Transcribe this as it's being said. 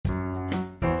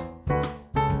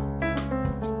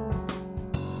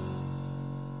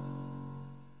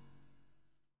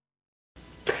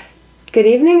Good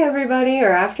evening, everybody,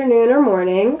 or afternoon, or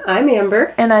morning. I'm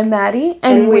Amber. And I'm Maddie.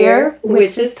 And we're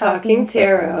Witches Talking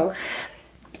Tarot.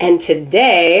 And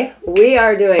today, we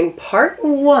are doing part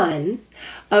 1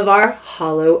 of our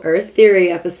Hallowed Earth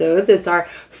theory episodes. It's our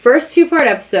first 2-part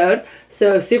episode,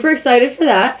 so super excited for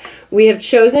that. We have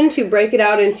chosen to break it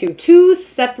out into 2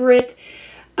 separate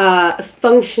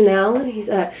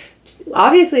functionalities.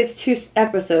 Obviously, it's 2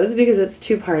 episodes because it's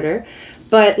 2-parter.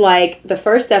 But, like, the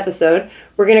first episode,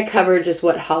 we're going to cover just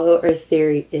what Hallowed Earth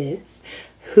theory is,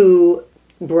 who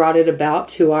brought it about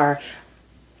to our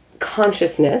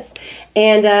consciousness,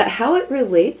 and how it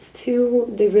relates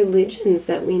to the religions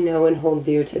that we know and hold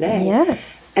dear today.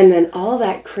 Yes. And then all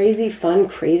that crazy shit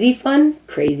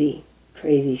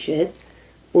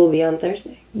will be on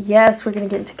Thursday. Yes, we're going to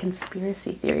get into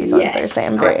conspiracy theories on Thursday.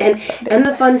 I'm very excited. And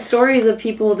the fun stories of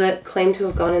people that claim to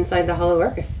have gone inside the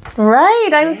Hallowed Earth.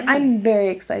 Right. I'm very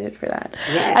excited for that.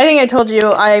 Yes. I think I told you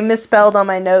I misspelled on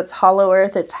my notes Hallowed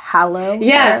Earth. It's Hallowed.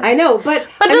 Yeah, I know. But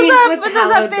does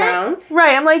that fit? Ground,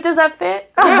 right. I'm like, does that fit?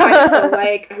 Yeah, I know.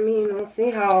 Like, I mean, we'll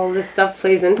see how all this stuff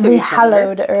plays into the each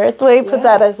Hallowed other. Earth. We put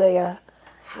that as a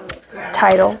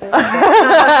title.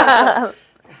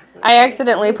 I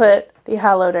accidentally put the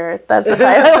Hallowed Earth. That's the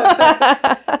title.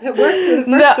 It works for the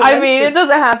first one. I mean, it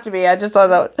doesn't have to be. I just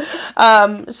thought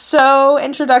that. So,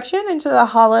 introduction into the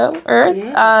Hallowed Earth.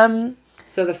 Yeah.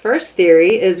 So the first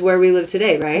theory is where we live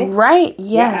today, right? Right,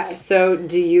 yes. Yeah. So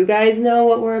do you guys know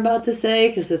what we're about to say?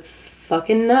 Because it's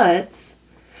fucking nuts.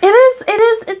 It is.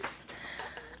 It's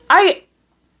crazy.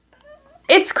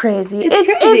 It's crazy.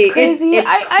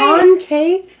 It's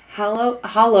concave. Hollow.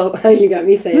 You got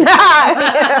me saying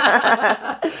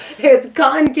it's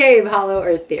concave Hallowed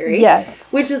Earth theory.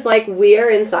 Yes. Which is like we are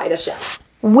inside a shell.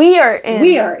 We are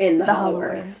in the Hallowed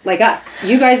Earth. Like us.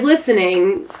 You guys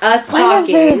listening, us what talking. What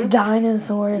if there's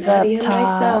dinosaurs Maddie up top?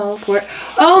 Myself.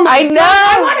 Oh my God.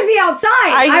 I want to be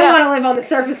outside. I want to live on the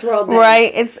surface world then.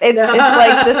 Right. It's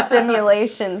like the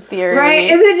simulation theory.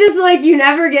 Right. Is it just like you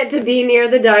never get to be near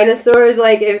the dinosaurs?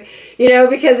 Like if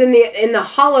because in the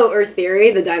Hallowed Earth theory,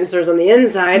 the dinosaurs on the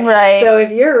inside. Right. So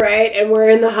if you're right and we're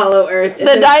in the Hallowed Earth,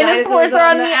 the dinosaurs are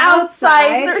on the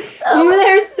outside.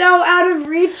 They're so out of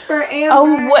reach for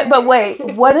Amber. But wait,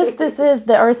 what if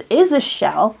the Earth is a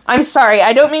shell? I'm sorry,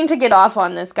 I don't mean to get off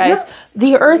on this, guys. Yes.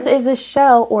 The Earth is a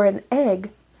shell or an egg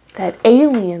that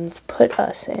aliens put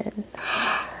us in.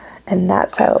 And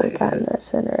that's how we got in the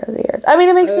center of the Earth. I mean,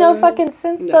 it makes no fucking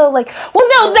sense, though. Like, well,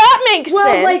 no, that makes sense.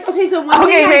 Well, like, okay, so one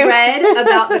thing I read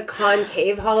about the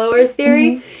concave Hallowed Earth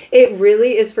theory, it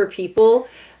really is for people,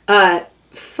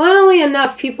 funnily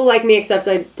enough, people like me, except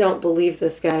I don't believe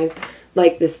this, guys.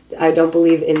 Like this, I don't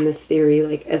believe in this theory,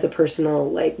 like as a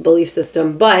personal like belief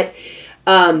system. But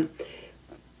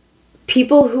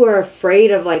people who are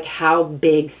afraid of like how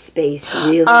big space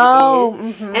really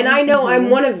is, and I know I'm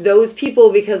one of those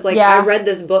people because like I read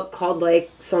this book called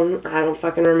like I don't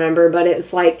fucking remember, but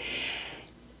it's like.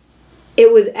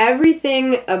 It was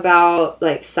everything about,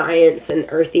 like, science and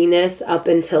earthiness up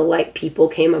until, like, people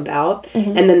came about.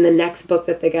 Mm-hmm. And then the next book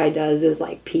that the guy does is,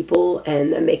 like, people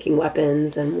and them making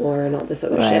weapons and war and all this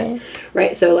other shit.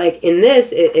 Right? So, like, in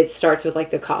this, it starts with,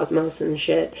 like, the cosmos and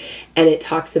shit. And it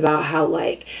talks about how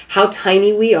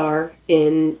tiny we are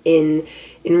in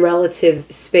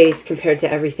relative space compared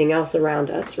to everything else around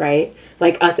us, right?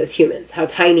 Like us as humans, how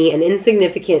tiny and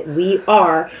insignificant we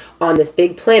are on this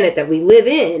big planet that we live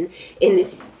in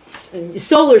this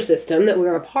solar system that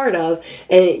we're a part of,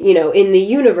 and in the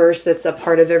universe that's a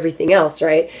part of everything else,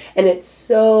 right? And it's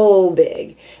so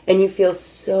big, and you feel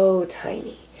so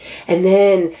tiny. And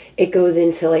then it goes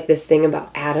into like this thing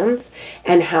about atoms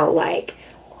and how like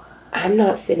I'm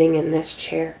not sitting in this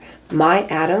chair. My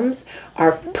atoms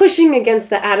are pushing against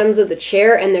the atoms of the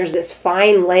chair, and there's this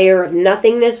fine layer of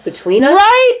nothingness between us.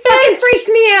 Right, fucking freaks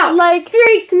me out. Like,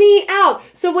 freaks me out.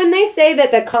 So when they say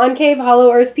that the concave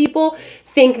Hallowed Earth people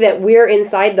think that we're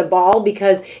inside the ball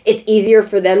because it's easier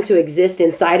for them to exist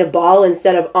inside a ball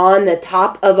instead of on the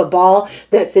top of a ball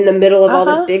that's in the middle of all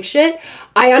this big shit,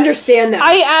 I understand that.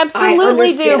 I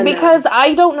absolutely do, because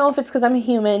I don't know if it's because I'm a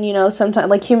human, sometimes,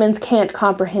 like, humans can't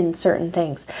comprehend certain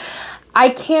things. I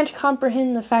can't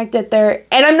comprehend the fact that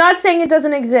and I'm not saying it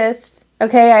doesn't exist,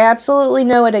 okay, I absolutely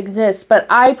know it exists, but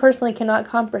I personally cannot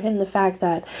comprehend the fact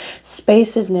that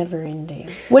space is never ending.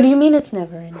 What do you mean it's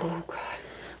never ending? Oh, God.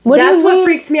 That's what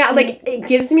freaks me out. Like, it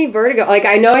gives me vertigo. Like,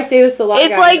 I know I say this a lot.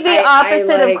 It's like the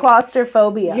opposite of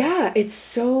claustrophobia. Yeah, it's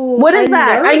so What is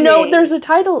that? I know there's a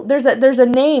title. There's a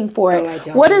name for it. I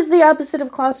don't. What is the opposite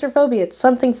of claustrophobia? It's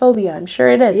something phobia. I'm sure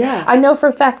it is. Yeah. I know for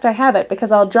a fact I have it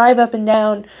because I'll drive up and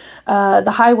down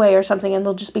the highway or something and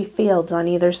there'll just be fields on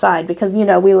either side because,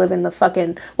 we live in the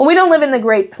fucking... Well, we don't live in the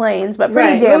Great Plains, but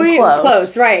pretty damn close.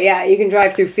 Close, right, yeah. You can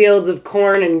drive through fields of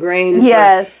corn and grain.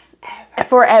 Yes.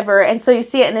 Forever. And so you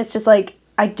see it and it's just like,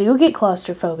 I do get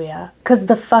claustrophobia because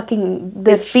the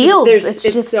fields, it's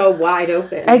just so wide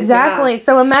open. Exactly. Yeah.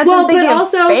 So imagine thinking of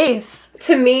space.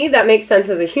 To me, that makes sense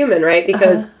as a human, right?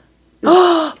 Because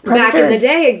back in the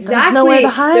day, exactly.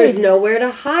 There's nowhere to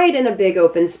hide in a big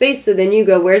open space. So then you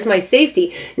go, where's my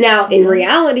safety? Now, in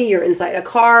reality, you're inside a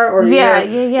car or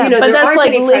yeah. But that's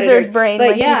like lizard's brain,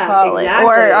 but you call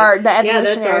exactly. it, or the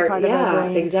evolutionary part of our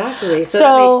brain. Exactly.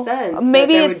 So that makes sense.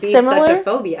 Maybe that it's would be similar. Such a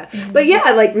phobia. But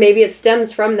yeah, like maybe it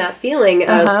stems from that feeling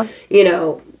of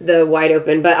the wide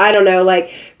open. But I don't know,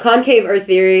 like concave Earth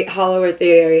theory, hollow Earth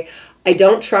theory. I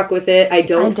don't truck with it. I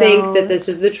don't think that this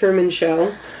is the Truman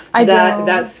Show.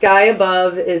 That sky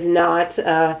above is not,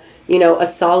 a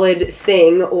solid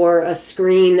thing or a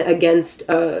screen against,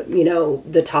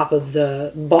 the top of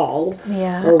the ball.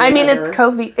 Yeah. I mean, it's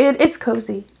cozy. It's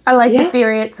cozy. I like the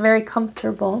theory. It's very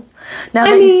comfortable. Now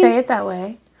that you say it that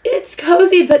way. It's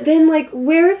cozy, but then,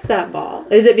 where is that ball?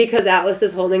 Is it because Atlas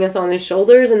is holding us on his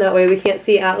shoulders, and that way we can't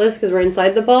see Atlas because we're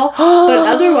inside the ball? But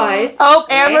otherwise... Oh,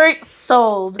 Amber,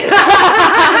 sold.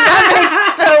 That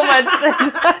makes so much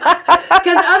sense.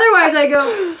 Because otherwise I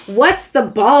go, what's the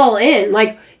ball in?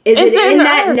 Is it in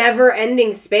that Earth.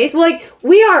 Never-ending space? Well,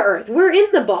 we are Earth. We're in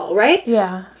the ball, right?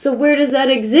 Yeah. So where does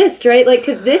that exist, right?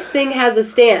 Because this thing has a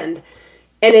stand.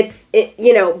 And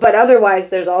but otherwise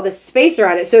there's all this space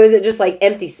around it. So is it just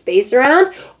empty space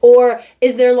around? Or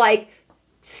is there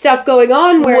stuff going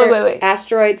on where wait.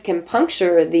 asteroids can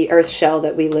puncture the Earth shell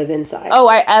that we live inside? Oh,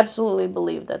 I absolutely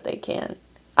believe that they can.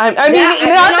 Not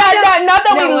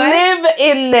that we live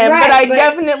in them, right, but I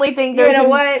definitely think you know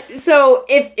what? So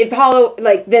if hollow,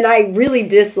 then I really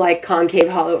dislike concave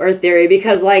hollow Earth theory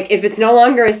because if it's no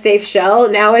longer a safe shell,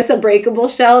 now it's a breakable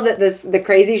shell that the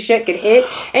crazy shit could hit,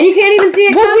 and you can't even see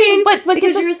it coming. But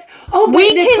because the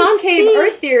concave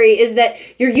Earth theory is that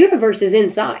your universe is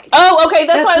inside. Oh, okay,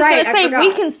 that's what I was going to say.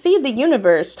 We can see the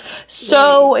universe.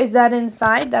 So is that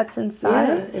inside? That's inside?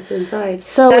 Yeah, it's inside.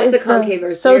 So that's the concave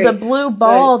Earth theory. So the blue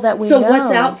ball that we know. So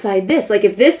what's outside this?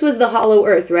 If this was the hollow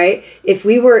Earth, right? If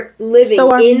we were living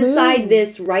inside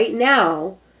this right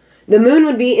now, the moon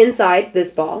would be inside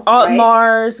this ball. Right?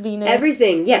 Mars, Venus.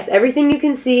 Everything. Yes, everything you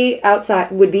can see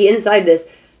outside would be inside this.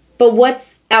 But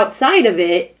what's outside of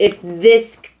it if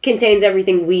this contains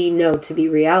everything we know to be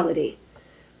reality?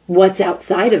 What's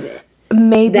outside of it?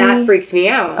 Maybe. That freaks me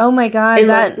out. Oh my God.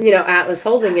 Unless, Atlas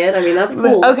holding it. I mean, that's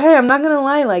cool. Okay, I'm not going to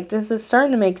lie. This is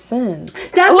starting to make sense.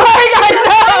 That's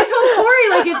I told Corey.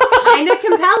 It's kind of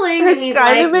compelling. And he's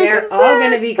they're all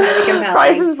going to be kind of compelling.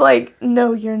 Bryson's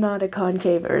no, you're not a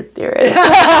concave Earth theorist.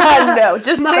 No,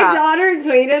 just My stop. daughter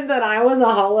tweeted that I was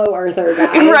a hollow earther,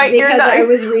 guys. Right, because I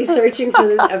was researching for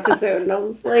this episode, and I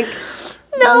was like...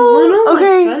 No,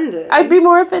 okay. I'd be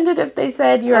more offended if they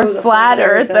said you're a flat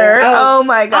earther. Oh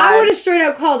my God. I would have straight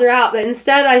up called her out, but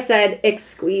instead I said,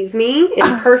 "Excuse me,"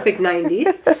 in perfect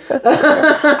 90s.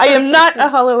 I am not a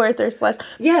hollow earther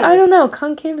 / Yes. I don't know.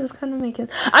 Concave is kind of making...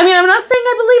 I mean, I'm not saying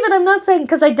I believe it. I'm not saying...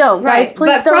 Because I don't. Right. Guys,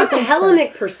 please don't. But from a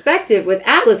Hellenic perspective, with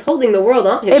Atlas holding the world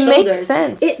on his shoulders... It makes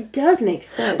sense. It does make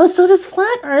sense. But so does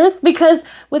flat earth, because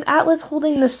with Atlas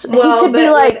holding this... Well, he could be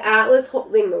with Atlas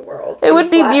holding the world... It would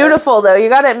be beautiful, though. You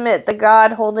gotta admit, the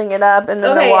god holding it up and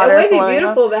then the water flowing. It would be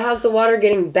beautiful, but how's the water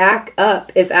getting back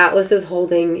up if Atlas is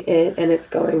holding it and it's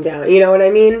going down? You know what I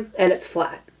mean? And it's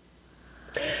flat.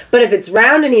 But if it's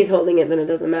round and he's holding it, then it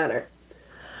doesn't matter.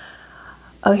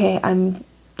 Okay, I'm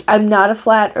not a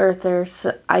flat earther,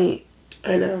 so I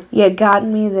know. You got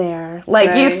me there.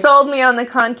 You sold me on the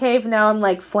concave, now I'm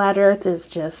flat earth is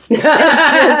just... it's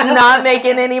just not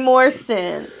making any more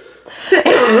sense.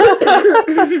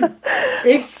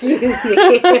 Excuse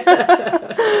me.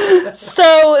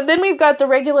 So then we've got the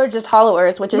regular just hollow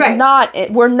earth, which is not...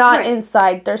 We're not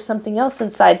inside. There's something else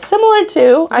inside. Similar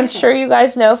to, I'm sure you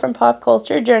guys know from pop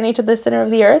culture, Journey to the Center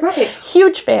of the Earth. Right.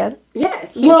 Huge fan.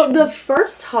 Yes. The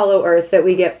first hollow earth that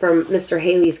we get from Mr.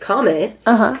 Halley's Comet,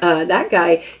 that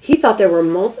guy, he thought there were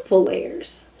multiple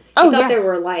layers. He thought there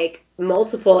were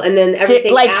multiple, and then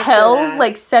everything after hell,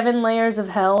 that. 7 layers of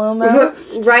hell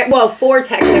almost. Right. Well, 4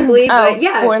 technically, but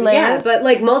 4 layers. Yeah,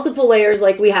 but multiple layers,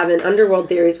 we have in underworld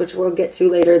theories, which we'll get to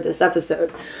later this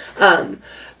episode.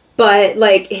 But,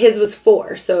 like, his was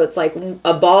 4. So it's, like,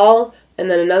 a ball, and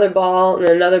then another ball, and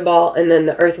then another ball, and then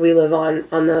the Earth we live on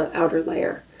the outer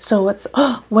layer. So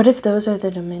what if those are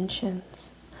the dimensions?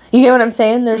 You get what I'm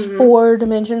saying? There's 4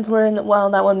 dimensions. We're in well,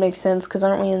 that one makes sense, because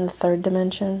aren't we in the 3rd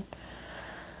dimension?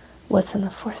 What's in the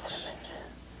 4th dimension?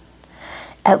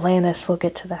 Atlantis, we'll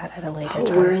get to that at a later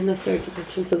time. We're in the 3rd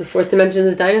dimension, so the 4th dimension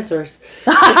is dinosaurs.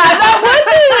 That would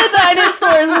be the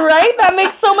dinosaurs, right? That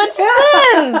makes so much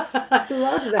sense. I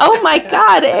love that. Oh my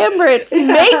God, Amber, it's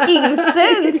making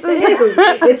sense.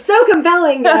 It's so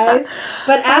compelling, guys.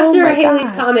 But after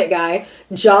Halley's Comet guy,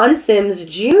 John Sims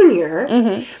Jr.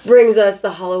 brings us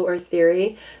the Hollow Earth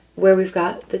theory, where we've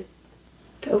got the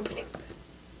openings.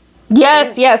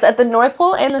 Yes, at the North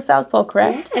Pole and the South Pole,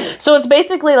 correct? Yes. So it's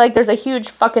basically like there's a huge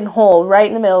fucking hole right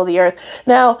in the middle of the Earth.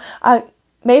 Now,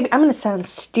 maybe I'm going to sound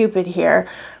stupid here.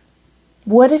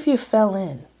 What if you fell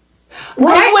in?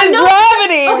 Right, with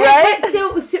gravity, right?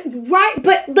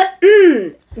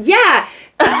 Yeah.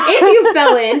 If you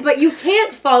fell in, but you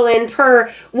can't fall in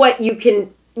per what you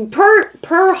can...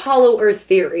 Per Hollow Earth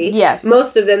theory, yes,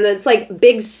 most of them, it's like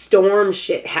big storm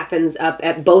shit happens up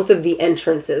at both of the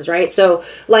entrances, right? So,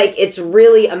 like, it's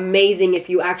really amazing if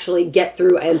you actually get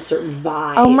through and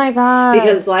survive. Oh my God.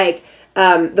 Because, like,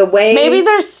 the way... Maybe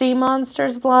there's sea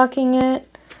monsters blocking it.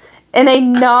 In a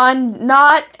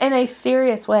not in a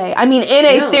serious way. I mean, in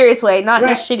a serious way, not in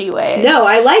a shitty way. No,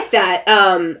 I like that.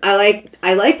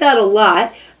 I like that a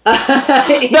lot.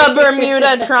 The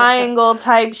Bermuda Triangle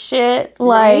type shit,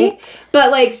 like. Right?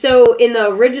 But like, so in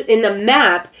the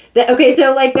map,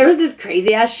 so like there was this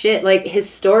crazy ass shit, like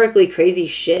historically crazy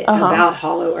shit about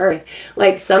Hollow Earth.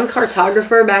 Like some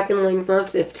cartographer back in like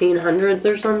the 1500s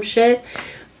or some shit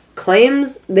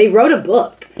claims they wrote a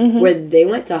book where they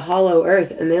went to Hollow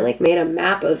Earth and they like made a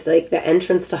map of like the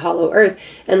entrance to Hollow Earth,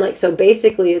 and like so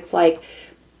basically it's like.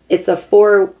 It's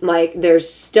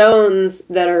there's stones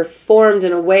that are formed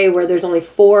in a way where there's only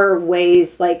 4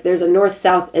 ways, like there's a north,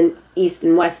 south, and east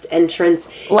and west entrance.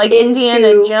 Like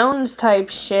Indiana Jones type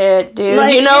shit, dude.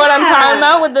 Like, you know what I'm talking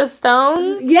about with the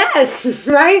stones? Yes,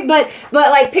 right? But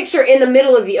like picture in the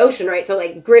middle of the ocean, right? So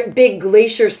like big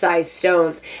glacier-sized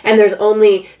stones, and there's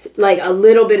only like a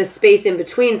little bit of space in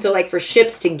between, so like for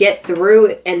ships to get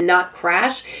through and not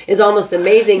crash is almost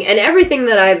amazing. And everything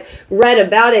that I've read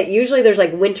about it, usually there's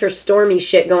like winter stormy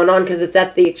shit going on because it's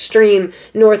at the extreme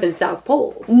north and south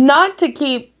poles. Not to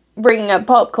keep bringing up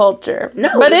pop culture.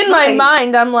 No, but in my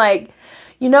mind, I'm like,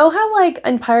 you know how like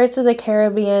in Pirates of the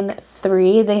Caribbean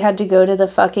 3, they had to go to the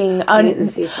fucking... I didn't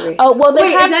see 3. Oh, well,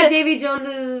 Wait, is that Davy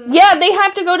Jones's... Yeah, they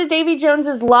have to go to Davy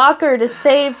Jones's locker to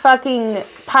save fucking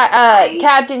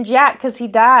Captain Jack because he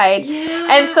died. Yeah,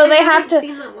 and so they have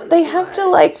to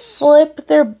like flip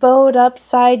their boat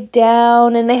upside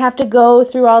down, and they have to go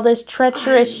through all this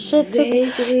treacherous shit.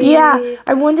 Yeah,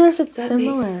 I wonder if it's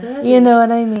similar. You know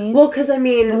what I mean? Well, because I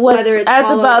mean, whether it's as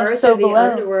Hollow above, Earth so or the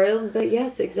below. Underworld, but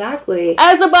yes, exactly.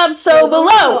 As above, so below.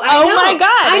 Oh my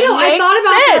God! I know. I thought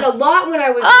about that a lot when I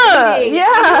was reading.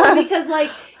 Yeah. Because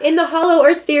like in the Hollow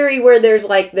Earth theory, where there's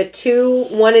like the 2,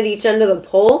 one at each end of the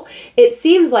pole, it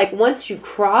seems like once you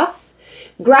cross,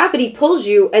 gravity pulls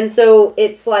you, and so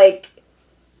it's like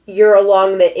you're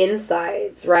along the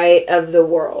insides, right, of the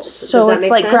world. So it's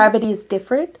like gravity is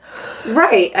different?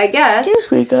 Right, I guess.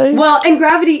 Excuse me, guys. Well, and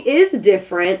gravity is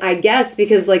different, I guess,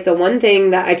 because like the one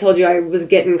thing that I told you I was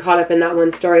getting caught up in that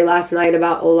one story last night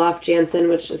about Olaf Jansen,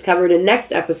 which is covered in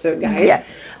next episode, guys.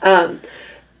 Yes.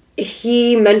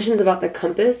 He mentions about the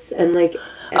compass and like...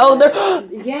 they're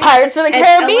Pirates of the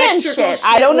Caribbean shit.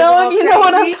 I don't know if you know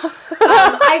what I'm talking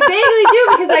about. I vaguely do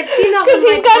because I've seen that one. Because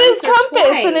he's got his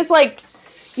compass and it's like...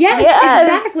 Yes,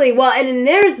 exactly. Well, and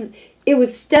it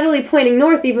was steadily pointing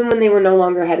north even when they were no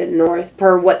longer headed north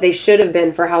per what they should have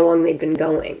been for how long they'd been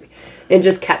going. It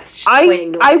just kept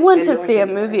pointing north. I want to see a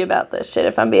movie about this shit,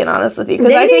 if I'm being honest with you.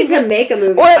 They need to make a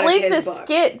movie or at least a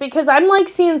skit, because I'm like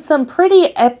seeing some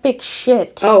pretty epic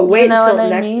shit. Oh, wait until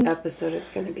next episode.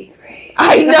 It's going to be great.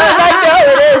 I know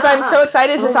it is. I'm so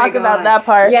excited to talk about that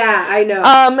part. Yeah, I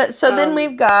know. So then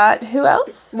we've got, who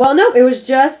else? Well, no, it was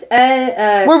just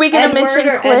were we going to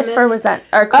mention Cliff, or was that,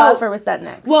 or Clough, or was that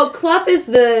next? Well, Clough is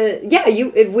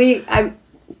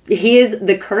he is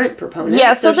the current proponent.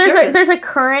 Yeah, so there's a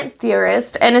current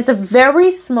theorist, and it's a very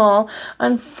small.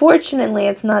 Unfortunately,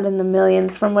 it's not in the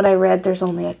millions. From what I read, there's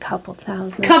only a couple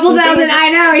thousand. I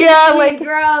know. Yeah, like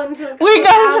grown to a couple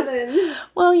thousand.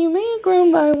 Well, you may have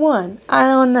grown by 1. I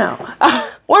don't know,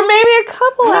 or maybe a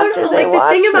couple after they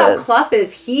watch this. The thing about Clough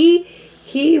is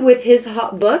he with his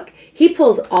hot book. He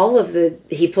pulls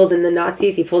he pulls in the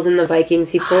Nazis, he pulls in the Vikings,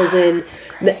 he pulls in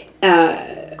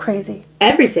crazy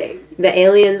everything. the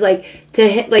aliens, like,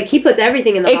 he puts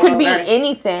everything in the It could be Earth.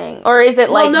 anything. Or is it,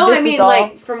 like, no, this I mean, is all...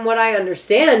 like, from what I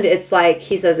understand, it's like,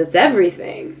 he says it's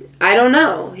everything. I don't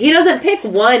know. He doesn't pick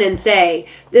one and say,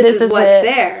 this is what's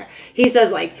there. He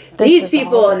says, like, these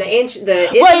people and the ancient... Wait,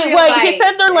 he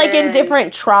said they're, like, in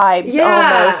different tribes,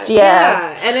 almost. Yes.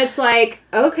 Yeah, and it's like,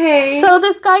 okay. So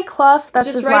this guy, Clough,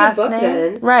 that's his last name.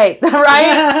 Then. Right.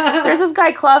 There's this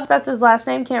guy, Clough, that's his last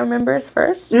name. Can't remember his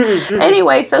first. Mm-hmm.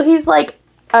 Anyway, so he's, like,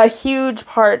 a huge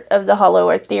part of the Hollow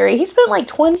Earth theory. He spent, like,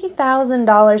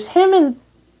 $20,000. Him and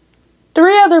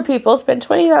 3 other people spent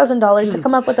 $20,000 to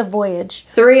come up with a voyage.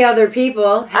 3 other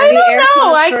people? I don't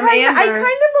know. I kind of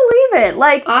believe it.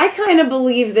 Like, I kind of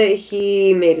believe that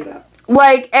he made it up.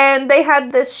 Like, and they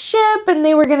had this ship, and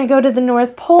they were going to go to the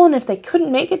North Pole, and if they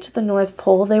couldn't make it to the North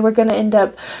Pole, they were going to end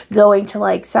up going to,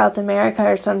 like, South America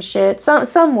or some shit.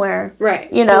 Somewhere. Right.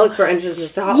 You know? To look for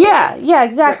entrances to Hollow Earth. Yeah,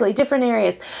 exactly. Right. Different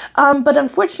areas. But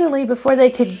unfortunately, before they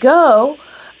could go,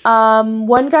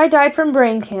 one guy died from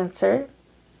brain cancer.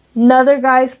 Another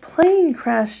guy's plane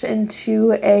crashed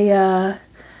into a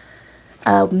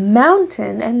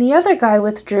mountain, and the other guy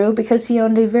withdrew because he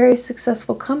owned a very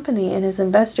successful company, and his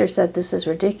investor said, this is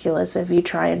ridiculous. If you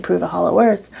try and prove a Hollow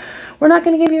Earth, we're not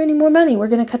going to give you any more money. We're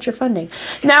going to cut your funding.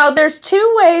 Now, there's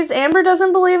 2 ways. Amber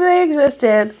doesn't believe they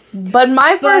existed, but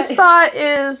my first thought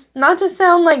is, not to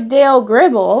sound like Dale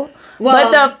Gribble,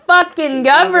 but the fucking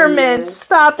government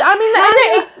stopped. I mean,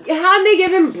 how'd they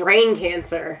give him brain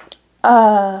cancer?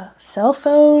 Cell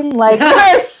phone, like,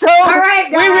 we're so... All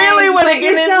right, guys, we really want to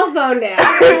get your cell phone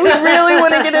down. We really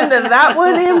want to get into that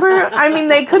one, Amber. I mean,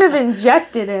 they could have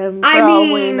injected him, for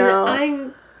all we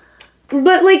know.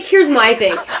 But, like, here's my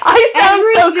thing. I sound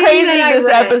so crazy this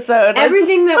episode.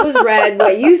 Everything that was read,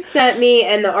 what you sent me,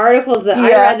 and the articles that I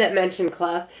read that mentioned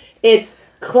Clough, it's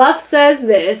Clough says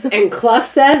this, and Clough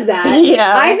says that.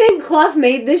 Yeah. I think Clough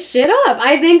made this shit up.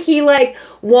 I think he, like,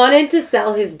 wanted to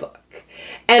sell his book.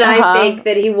 And I think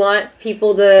that he wants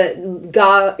people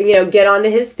to get onto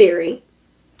his theory.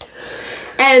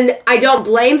 And I don't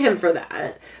blame him for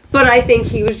that. But I think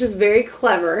he was just very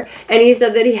clever. And he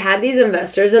said that he had these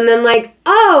investors. And then, like,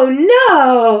 oh,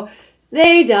 no,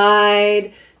 they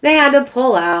died. They had to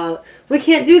pull out. We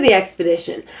can't do the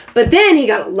expedition. But then he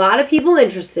got a lot of people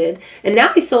interested. And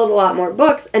now he sold a lot more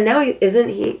books. And now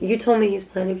you told me he's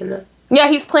planning another. Yeah,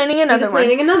 he's planning another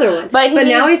one. But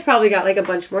now he's probably got, like, a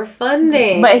bunch more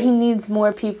funding. But he needs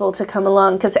more people to come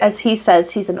along, because as he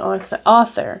says, he's an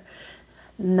author,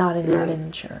 not an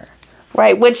adventurer.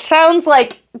 Right, which sounds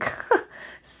like a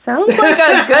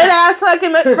good-ass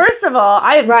fucking movie. First of all,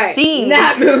 I have seen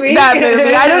that movie.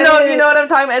 I don't know if you know what I'm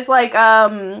talking about. It's like,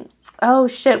 oh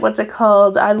shit, what's it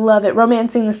called? I love it.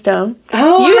 Romancing the Stone.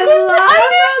 Oh, I love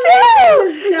Romancing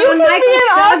the Stone. You can be an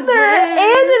author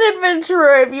and an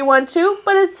adventurer if you want to,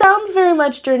 but it sounds very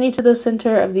much Journey to the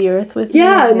Center of the Earth with you.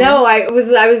 Yeah, no,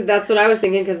 that's what I was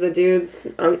thinking, because the dude's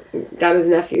got his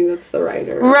nephew that's the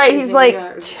writer. Right, he's like,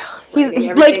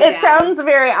 it sounds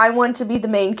very, I want to be the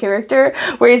main character,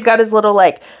 where he's got his little,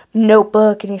 like,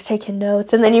 notebook and he's taking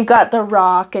notes, and then you've got The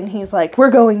Rock and he's like,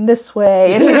 we're going this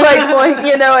way, and he's like,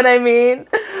 you know what I mean?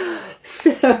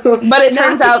 But it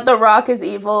turns out The Rock is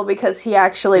evil because he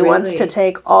actually wants to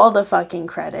take all the fucking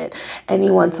credit, and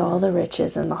he wants all the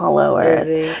riches in the Hollow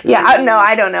Earth. Yeah,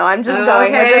 I don't know. I'm just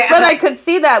going with this, but I could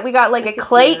see that we got like a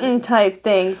Clayton type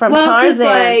thing from Tarzan.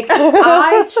 Like,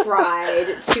 I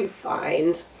tried to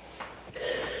find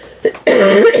the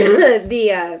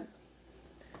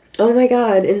oh my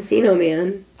god, Encino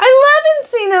Man. I love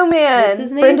Encino Man. What's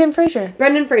his name?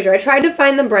 Brendan Fraser. I tried to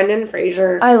find the Brendan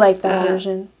Fraser. I like that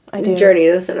version. I do. Journey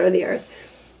to the Center of the Earth.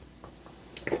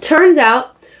 Turns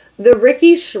out the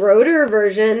Ricky Schroeder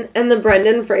version and the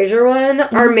Brendan Fraser one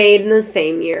are made in the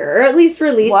same year, or at least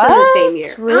released in the same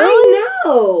year. Really? I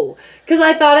know, because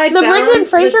I thought the Brendan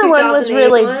Fraser one was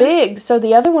really big, so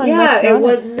the other one it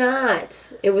was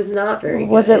not. It was not very good.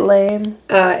 Was it lame?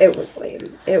 It was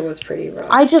lame. It was pretty rough.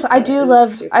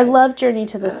 I love Journey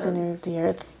to the Center of the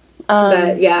Earth.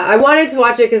 But yeah, I wanted to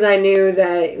watch it because I knew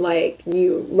that, like,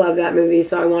 you love that movie,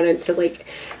 so I wanted to, like,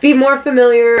 be more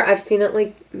familiar. I've seen it,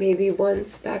 like, maybe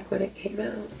once back when it came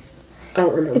out. I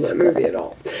don't remember that movie at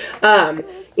all.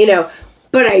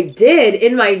 But I did,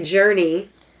 in my journey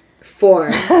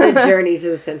for the Journey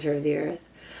to the Center of the Earth,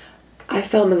 I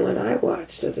found the one I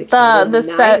watched as a kid in the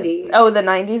 90s. The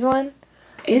 90s one?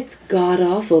 It's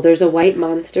god-awful. There's a white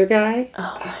monster guy.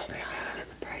 Oh my god.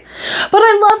 But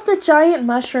I love the giant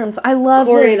mushrooms. I love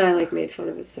Corey and I, like, made fun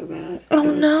of it so bad. Oh,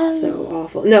 no. So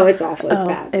awful. No, it's awful. It's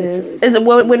bad. It is. Really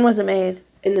bad. When was it made?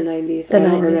 In the 90s. I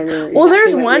don't remember. Exactly. Well,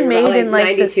 there's one made in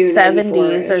like the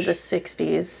 70s or the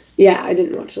 60s. Yeah, I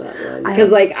didn't watch that one. Because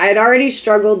like I'd already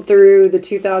struggled through the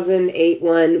 2008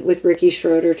 one with Ricky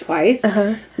Schroeder twice.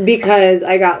 Because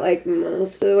I got like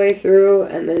most of the way through,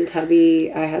 and then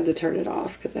Tubby, I had to turn it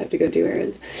off because I had to go do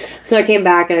errands. So I came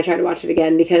back and I tried to watch it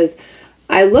again because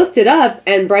I looked it up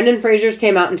and Brendan Fraser's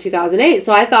came out in 2008.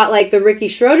 So I thought like the Ricky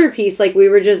Schroeder piece, like we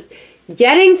were just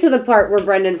getting to the part where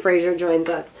Brendan Fraser joins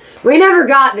us. We never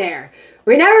got there.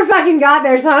 We never fucking got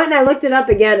there. So I went and I looked it up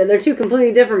again, and they're two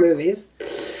completely different movies.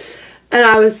 And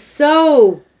I was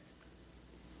so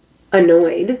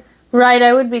annoyed. Right,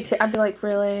 I would be too. I'd be like,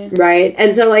 really? Right.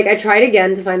 And so, like, I tried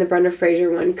again to find the Brendan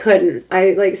Fraser one. Couldn't.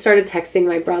 I, like, started texting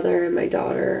my brother and my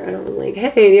daughter, and I was like,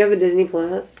 hey, do you have a Disney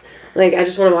Plus? Like, I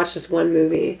just want to watch this one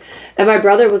movie. And my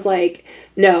brother was like,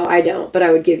 no, I don't, but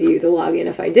I would give you the login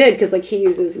if I did, because, like, he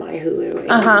uses my Hulu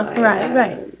and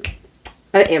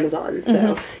my Amazon.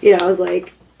 So, you know, I was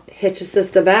like, hitch a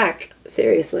sister back.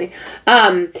 Seriously.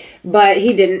 But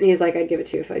he didn't. He's like, I'd give it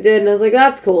to you if I did. And I was like,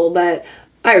 that's cool, but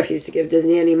I refuse to give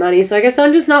Disney any money, so I guess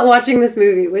I'm just not watching this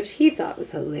movie, which he thought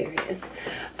was hilarious.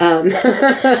 I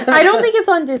don't think it's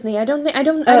on Disney. I don't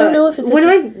know if it's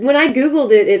when I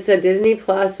googled it, it's a Disney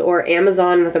Plus or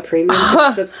Amazon with a premium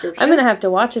subscription. I'm gonna have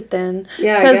to watch it then.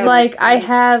 Yeah, because like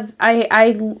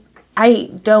I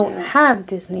don't have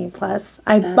Disney Plus.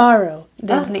 I borrow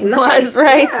Disney Plus,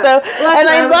 right? Yeah. So, and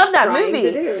I love that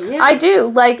movie. Yeah. I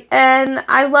do and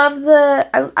I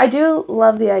do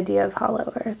love the idea of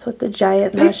Hallowed Earth with the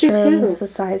giant mushrooms the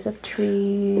size of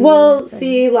trees. Well,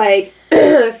 see, like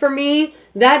for me,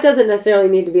 that doesn't necessarily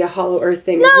need to be a Hollow Earth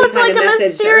thing. No, it's like a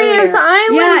mysterious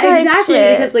island. Yeah, exactly.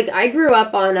 Shit. Because like I grew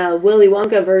up on a Willy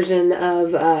Wonka version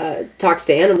of Talks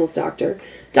to Animals Doctor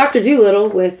Dolittle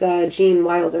with Gene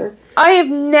Wilder. I have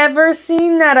never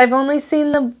seen that. I've only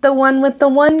seen the one with the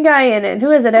one guy in it.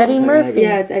 Who is it? Eddie Murphy. God.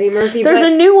 Yeah, it's Eddie Murphy. There's a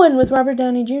new one with Robert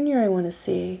Downey Jr. I want to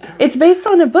see. It's based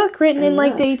on a book written in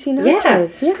like the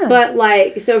 1800s. Yeah. But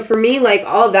like, so for me, like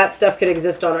all of that stuff could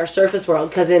exist on our surface world,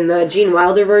 because in the Gene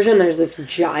Wilder version, there's this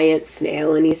giant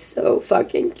snail and he's so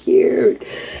fucking cute.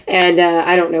 And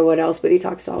I don't know what else, but he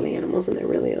talks to all the animals and they're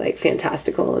really like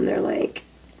fantastical and they're like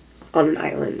on an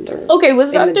island or okay,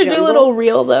 was Dr. Dolittle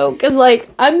real though? Because like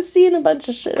I'm seeing a bunch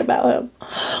of shit about him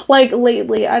like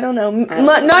lately. I don't know.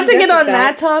 Not to get on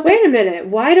that topic. Wait a minute.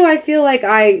 Why do I feel like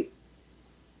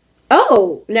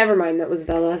never mind. That was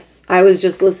Velas. I was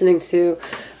just listening to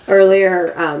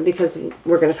earlier because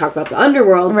we're going to talk about the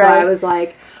underworld. Right. So I was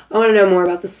like, I want to know more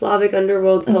about the Slavic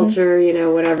underworld culture, you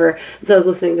know, whatever. And so I was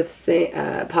listening to this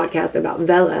podcast about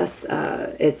Velas.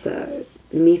 It's a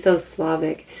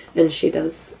Mythos-Slavic, and she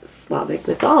does Slavic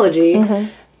mythology,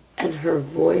 and her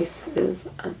voice is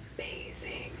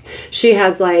amazing. She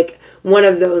has like one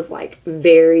of those like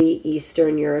very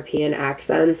Eastern European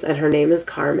accents, and her name is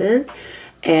Carmen,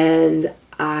 and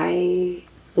I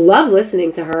love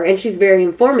listening to her, and she's very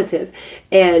informative.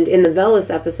 And in the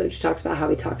Velas episode, she talks about how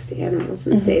he talks to animals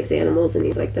and saves animals, and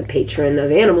he's like the patron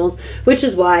of animals, which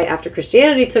is why after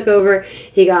Christianity took over,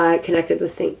 he got connected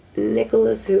with Saint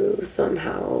Nicholas, who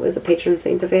somehow is a patron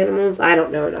saint of animals. I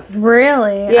don't know enough.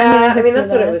 Really? Yeah, I mean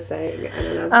that's what it was saying. I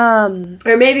don't know.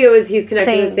 Or maybe it was he's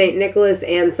connected with Saint Nicholas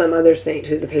and some other saint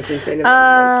who's a patron saint of animals.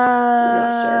 I'm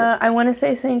not sure. I want to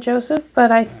say Saint Joseph, but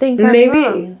I think I'm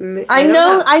wrong. I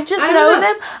know. I just know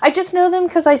them. I just know them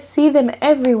because I see them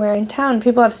everywhere in town.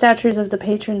 People have statues of the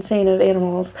patron saint of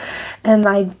animals, and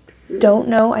I don't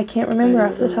know. I can't remember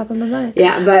off the top of my mind.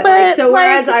 Yeah, but like, so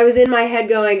whereas I was in my head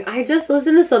going, I just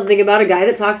listened to something about a guy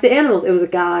that talks to animals. It was a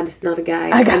god, not a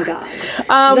guy. A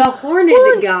god. The horned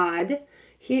god.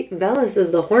 Velas is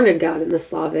the horned god in the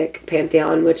Slavic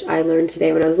pantheon, which I learned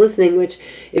today when I was listening, which,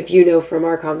 if you know from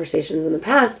our conversations in the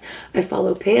past, I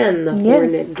follow Pan, the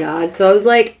horned god. So I was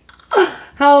like, oh,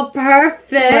 how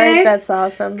perfect. Right, that's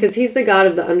awesome. Because he's the god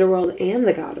of the underworld and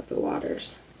the god of the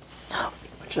waters.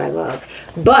 Which I love.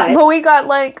 But we got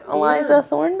like Eliza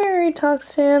Thornberry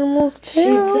talks to animals too. She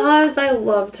does. I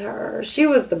loved her. She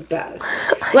was the best.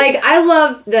 Like, I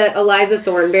love that Eliza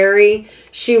Thornberry,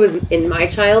 she was in my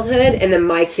childhood, and then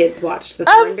my kids watched the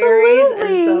Thornberrys.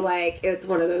 Absolutely. And so like it's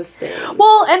one of those things.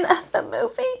 Well, and the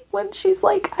movie when she's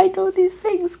like, I know these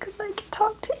things because I can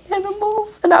talk to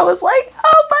animals, and I was like,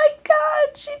 oh my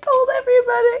god, she told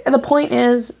everybody. And the point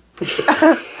is, if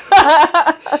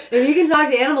you can talk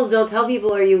to animals, don't tell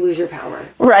people or you lose your power.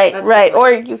 Right, right.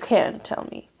 Or you can tell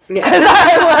me. Yeah.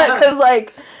 Because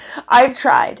like, I've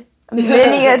tried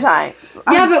many a times.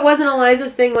 Yeah, but wasn't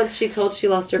Eliza's thing once she told she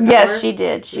lost her power? Yes, she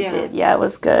did. She did. Yeah, it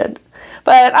was good.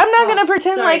 But I'm not going to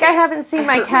pretend like I haven't seen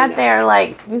my cat there.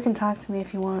 Like, you can talk to me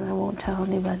if you want. I won't tell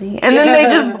anybody. And then they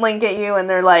just blink at you and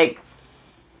they're like,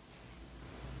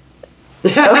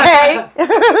 okay.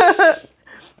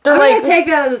 They're I'm going to take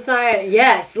that as a sign.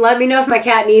 Yes, let me know if my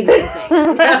cat needs anything.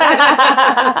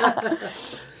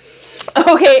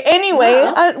 Okay,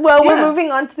 anyway, we're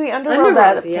moving on to the underworld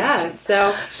adaptation. Yeah,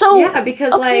 so yeah,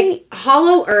 because like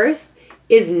Hollow Earth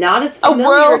is not as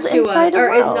familiar to us,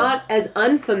 or is not as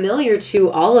unfamiliar to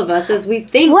all of us as we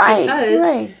think,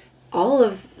 because all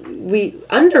of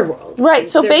underworld. Right,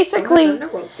 so basically, so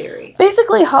underworld theory.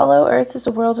 Basically, Hollow Earth is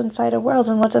a world inside a world,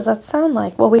 and what does that sound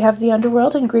like? Well, we have the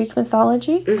underworld in Greek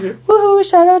mythology. Mm-hmm. Woohoo!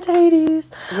 Shout out to Hades.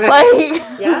 Right.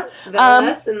 Yeah,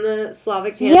 Veles in the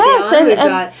Slavic pantheon. Yes, and we've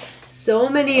got so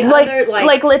many other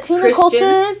like Latino Christian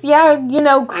cultures. Yeah,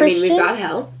 Christian. I mean, we've got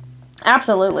hell.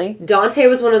 Absolutely. Dante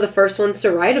was one of the first ones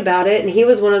to write about it, and he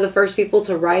was one of the first people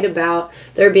to write about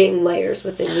there being layers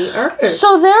within the earth.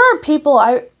 So there are people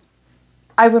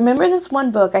I remember this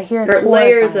one book. I hear it's horrifying.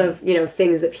 Layers of,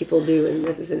 things that people do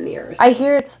within the earth. I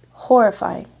hear it's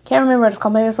horrifying. Can't remember what it's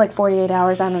called. Maybe it's like 48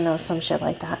 hours. I don't know. Some shit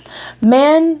like that.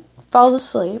 Man falls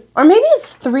asleep. Or maybe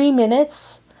it's 3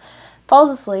 minutes.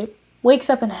 Falls asleep. Wakes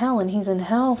up in hell. And he's in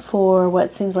hell for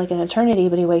what seems like an eternity.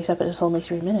 But he wakes up and it's only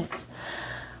 3 minutes.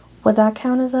 Would that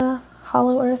count as a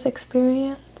Hollow Earth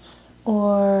experience?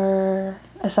 Or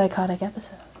a psychotic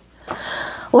episode?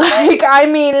 Like, I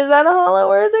mean, is that a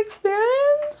Hollow Earth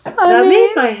experience? That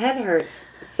made my head hurt.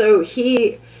 So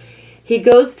he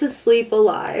goes to sleep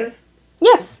alive.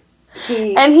 Yes.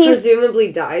 He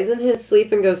presumably dies in his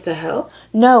sleep and goes to hell?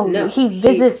 No, he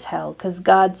visits hell because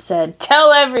God said,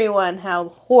 tell everyone how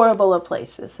horrible a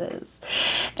place this is.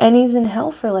 And he's in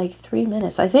hell for like 3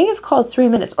 minutes. I think it's called 3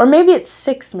 minutes. Or maybe it's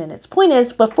 6 minutes. Point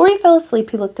is, before he fell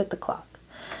asleep, he looked at the clock.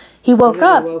 He woke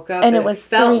up and it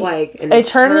felt like an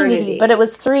eternity, but it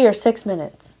was 3 or 6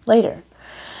 minutes later.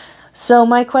 So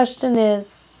my question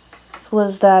is,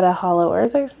 was that a Hollow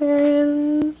Earth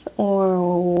experience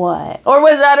or what? Or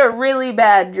was that a really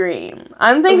bad dream?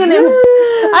 I think it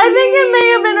may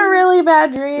have been a really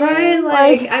bad dream.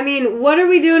 Right? I mean, what are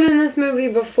we doing in this movie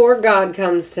before God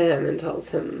comes to him and tells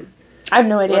him? I have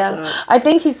no idea. I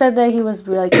think he said that he was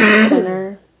like a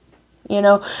sinner,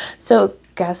 so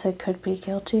guess it could be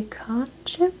guilty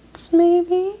conscience,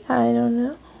 maybe? I don't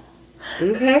know.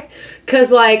 Okay.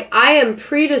 Because, I am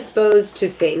predisposed to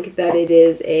think that it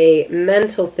is a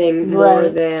mental thing more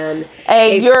than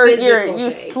a physical you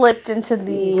slipped into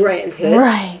the... Granted.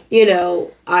 Right.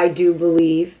 I do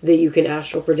believe that you can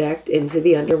astral project into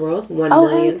the underworld,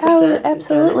 1,000,000%.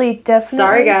 Absolutely. Definitely.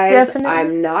 Sorry, guys.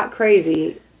 I'm not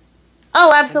crazy.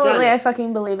 Oh, absolutely. I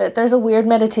fucking believe it. There's a weird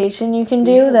meditation you can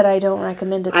do that I don't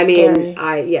recommend. It's scary.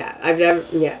 I've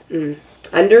never,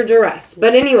 under duress.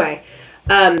 But anyway,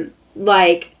 I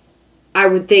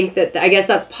would think that, I guess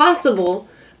that's possible,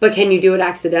 but can you do it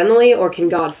accidentally, or can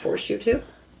God force you to?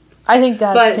 I think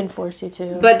God can force you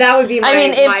to. But that would be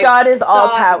if God is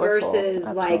all-powerful. Versus,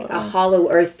 a Hollow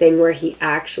Earth thing where he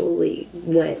actually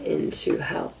went into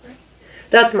hell.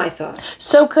 That's my thought.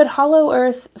 So could Hollow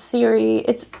Earth theory,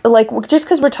 it's just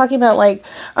because we're talking about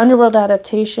underworld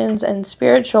adaptations and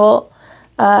spiritual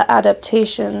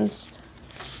adaptations,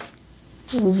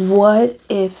 what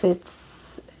if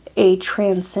it's a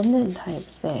transcendent type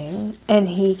thing and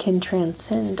he can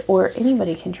transcend, or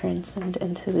anybody can transcend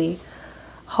into the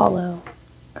Hollow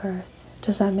Earth?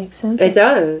 Does that make sense? It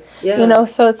does, yeah.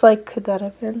 So it's could that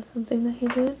have been something that he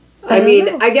did?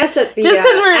 I guess at the, just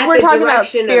because we're talking about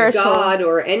spiritual of God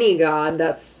or any God,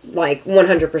 that's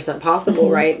 100% possible,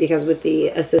 mm-hmm. right? Because with the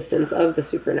assistance of the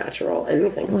supernatural,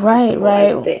 anything's possible,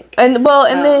 I would think. And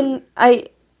then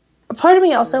part of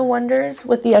me also wonders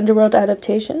with the underworld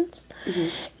adaptations, mm-hmm.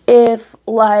 if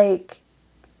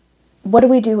what do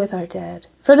we do with our dead?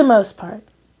 For the most part,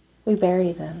 we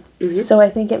bury them. Mm-hmm. So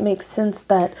I think it makes sense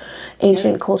that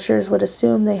ancient cultures would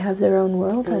assume they have their own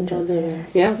world under there.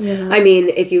 Yeah. I mean,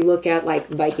 if you look at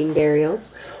Viking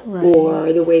burials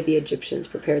or the way the Egyptians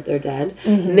prepared their dead,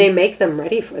 mm-hmm. they make them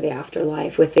ready for the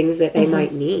afterlife with things that they mm-hmm.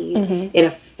 might need mm-hmm. in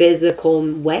a physical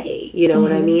way. You know mm-hmm.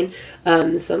 what I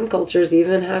mean? Some cultures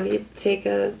even have you take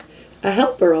a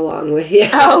helper along with you.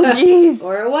 Oh, jeez.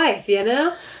 Or a wife, they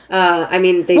do.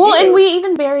 And we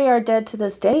even bury our dead to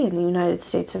this day in the United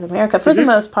States of America. For mm-hmm. the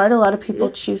most part, a lot of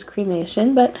people choose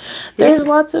cremation, but there's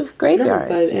lots of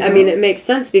graveyards. No, but, it makes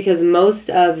sense because most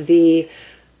of the...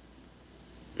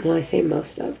 Well, I say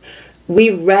most of. We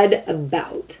read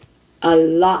about a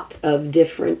lot of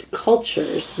different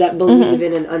cultures that believe mm-hmm.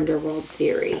 in an underworld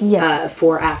theory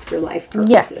for afterlife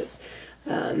purposes.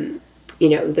 Yes.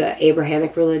 the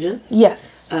Abrahamic religions.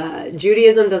 Yes.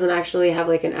 Judaism doesn't actually have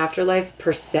like an afterlife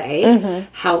per se. Mm-hmm.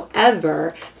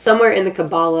 However, somewhere in the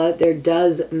Kabbalah, there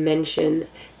does mention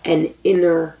an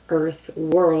inner earth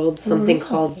world, something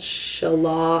called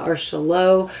Shalah or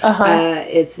Shalom.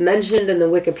 It's mentioned in the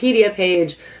Wikipedia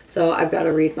page, so I've got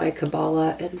to read my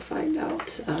Kabbalah and find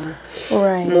out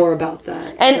more about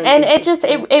that. And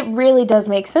it really does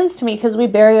make sense to me, because we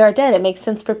bury our dead. It makes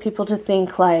sense for people to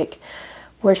think like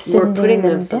we're putting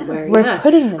them somewhere. We're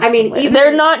putting them somewhere.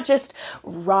 They're not just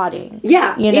rotting.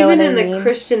 Yeah. Even in the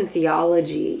Christian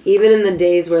theology, even in the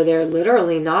days where they're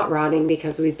literally not rotting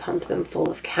because we pump them full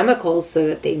of chemicals so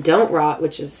that they don't rot,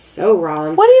 which is so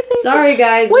wrong. What do you think? Sorry,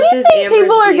 guys. What do you think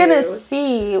people are going to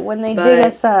see when they dig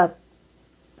us up?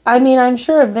 I mean, I'm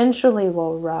sure eventually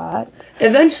we'll rot.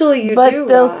 Eventually you but do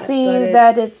they'll rot, see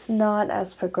that it's not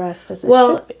as progressed as it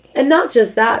should be. And not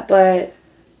just that, but...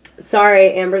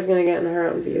 Sorry, Amber's going to get in her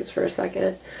own views for a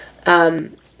second.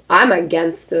 I'm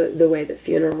against the way that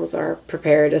funerals are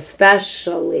prepared,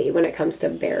 especially when it comes to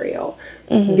burial.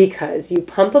 Mm-hmm. Because you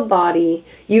pump a body,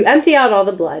 you empty out all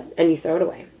the blood, and you throw it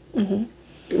away.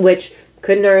 Mm-hmm. Which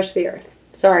could nourish the earth.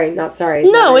 Sorry, not sorry.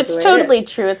 No, it's totally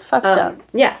true. It's fucked up.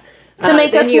 Yeah. To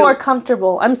make us more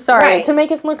comfortable. I'm sorry. Right. To make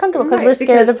us more comfortable, because we're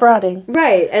scared of rotting.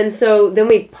 Right. And so then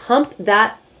we pump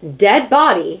that dead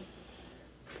body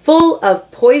full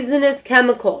of poisonous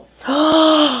chemicals.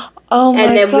 Oh my God.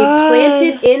 And then we plant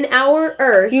it in our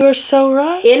earth. You are so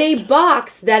right. In a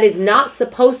box that is not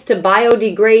supposed to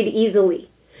biodegrade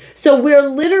easily. So we're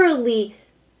literally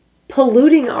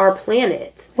polluting our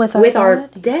planet with our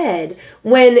dead,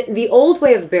 when the old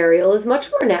way of burial is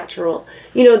much more natural.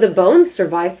 The bones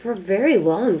survive for a very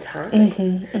long time.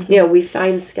 Mm-hmm, mm-hmm. We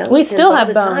find skeletons we still all have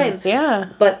the bones, time. Yeah.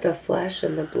 But the flesh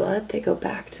and the blood, they go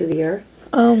back to the earth.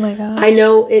 Oh my gosh. I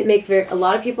know it makes a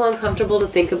lot of people uncomfortable to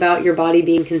think about your body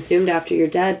being consumed after you're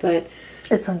dead, but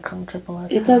it's uncomfortable.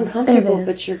 It's uncomfortable,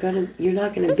 but you're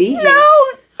not gonna be here. No.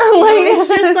 It's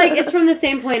just like, it's from the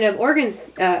same point of organ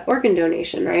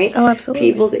donation, right? Oh,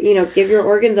 absolutely. People, give your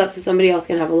organs up so somebody else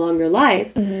can have a longer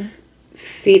life. Mm-hmm.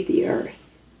 Feed the earth.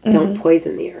 Mm-hmm. Don't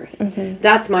poison the earth. Mm-hmm.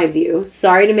 That's my view.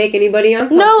 Sorry to make anybody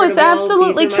uncomfortable. No, it's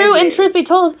absolutely true. And truth be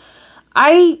told,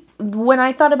 when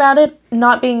I thought about it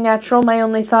not being natural, my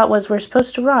only thought was, we're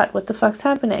supposed to rot. What the fuck's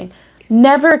happening?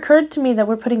 Never occurred to me that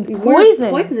we're putting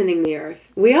poison. We're poisoning the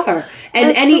earth. We are.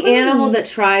 And any animal that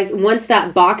tries, once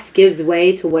that box gives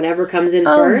way to whatever comes in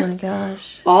first, oh my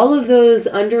gosh, all of those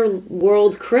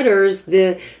underworld critters, all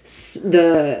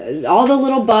the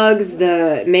little bugs,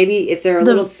 maybe if there are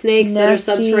little snakes that are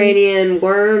subterranean,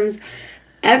 worms,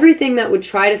 everything that would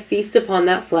try to feast upon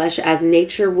that flesh as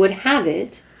nature would have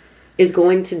it, is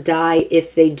going to die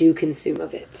if they do consume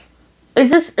of it. Is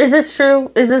this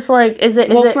true? Is this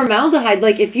formaldehyde,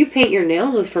 like if you paint your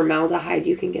nails with formaldehyde,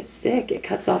 you can get sick. It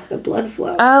cuts off the blood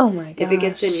flow. Oh my gosh. If it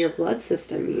gets in your blood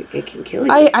system, it can kill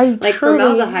you.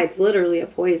 Formaldehyde's literally a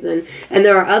poison. And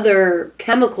there are other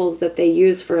chemicals that they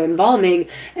use for embalming,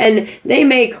 and they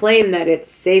may claim that it's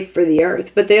safe for the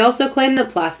earth, but they also claim that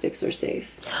plastics are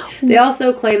safe. They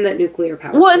also claim that nuclear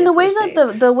power plants and the way are that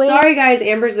safe. the way... Sorry guys,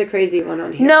 Amber's the crazy one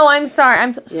on here. No, I'm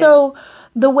sorry. So...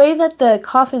 The way that the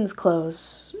coffins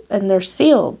close and they're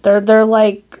sealed, they're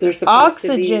like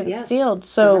oxygen sealed.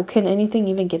 So can anything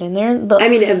even get in there?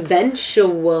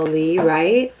 Eventually,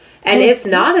 right? And if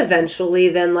not eventually,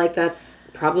 then that's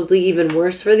probably even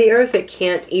worse for the earth. It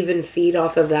can't even feed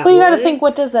off of that. But you got to think,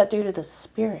 what does that do to the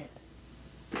spirit?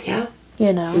 Yeah.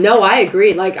 No, I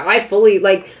agree. I fully,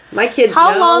 my kids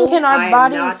how long can our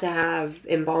bodies... not to have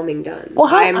embalming done. Well,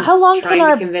 how long can I'm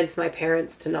trying to convince my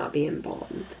parents to not be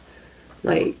embalmed.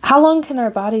 How long can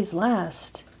our bodies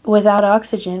last without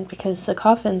oxygen? Because the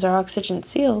coffins are oxygen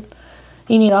sealed.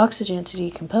 You need oxygen to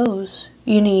decompose.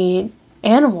 You need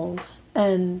animals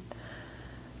and,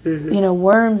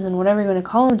 worms and whatever you want to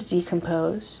call them to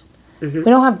decompose. Mm-hmm.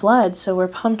 We don't have blood, so we're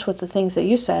pumped with the things that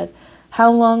you said.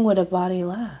 How long would a body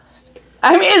last?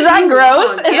 I mean, is that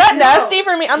gross? Is that nasty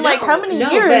for me? I'm how many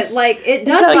years? But it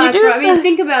does last.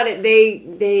 Think about it.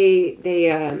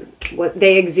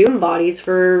 They exhume bodies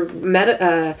for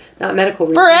not medical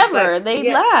reasons. Forever.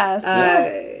 They last.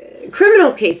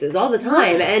 Criminal cases all the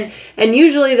time. And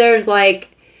usually there's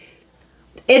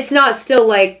it's not still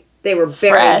they were buried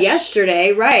fresh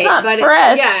yesterday, right? It's not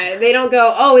fresh. Yeah, they don't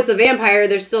go, oh, it's a vampire,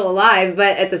 they're still alive,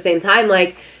 but at the same time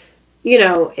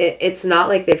it's not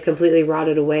like they've completely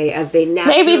rotted away as they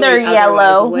naturally. Maybe they're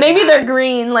yellow. Maybe they're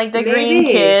green, like the green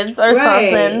kids or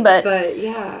something. But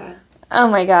yeah. Oh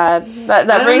my God,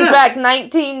 that brings back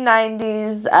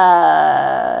 1990s.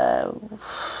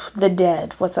 The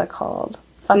Dead. What's that called?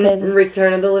 fucking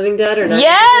Return of the Living Dead or not?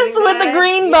 Yes, with the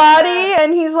green body,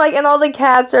 and he's like, and all the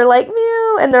cats are like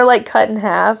meow, and they're like cut in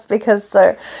half because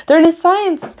they're in a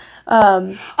science.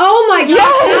 Oh my god,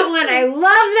 that one! I love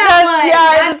that one.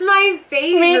 Yeah, that's my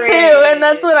favorite. Me too, and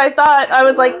that's what I thought. I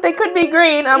was like, they could be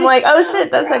green. I'm like, oh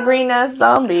shit, that's a green ass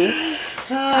zombie.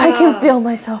 I can feel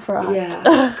myself rot.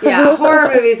 Yeah.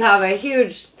 Horror movies have a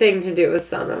huge thing to do with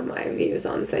some of my views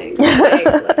on things. Like,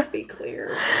 let's be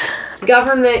clear.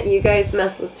 Government, you guys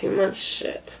mess with too much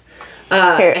shit.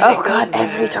 Oh god,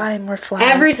 every time we're flying.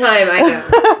 Every time I know.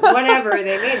 Whatever,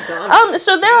 they made zombies.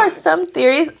 So there are some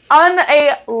theories on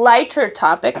a lighter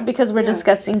topic because we're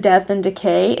discussing death and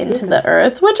decay into the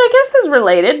earth, which I guess is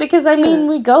related because I mean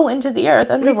we go into the earth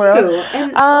underworld. We do.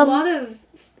 And a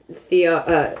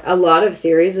lot of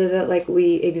theories are that like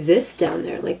we exist down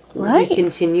there, like we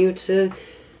continue to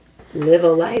live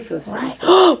a life of some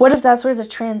sort. What if that's where the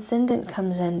transcendent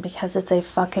comes in because it's a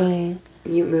fucking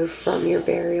you move from your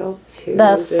burial to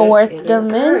the fourth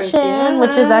dimension,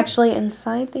 which is actually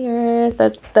inside the earth.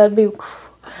 That'd be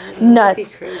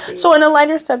nuts. So on a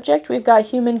lighter subject, we've got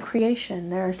human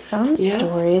creation. There are some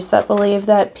stories that believe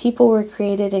that people were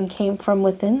created and came from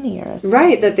within the earth.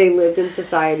 Right, that they lived in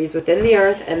societies within the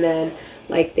earth and then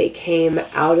like they came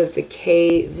out of the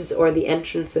caves or the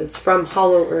entrances from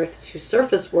Hollow Earth to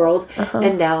surface world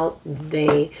and now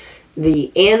the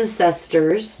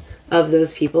ancestors of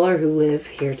those people are who live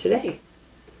here today.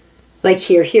 Like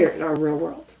here in our real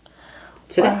world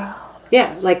today. Wow.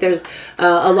 Yeah, like there's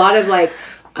a lot of like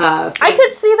I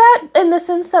could see that in the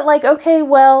sense that like, okay,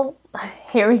 well,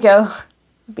 here we go.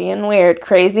 Being weird.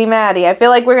 Crazy Maddie. I feel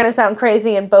like we're going to sound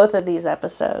crazy in both of these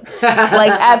episodes.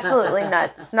 Like absolutely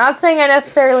nuts. Not saying I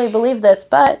necessarily believe this,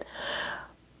 but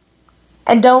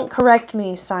and don't correct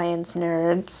me, science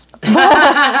nerds.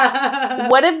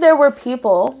 What if there were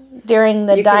people during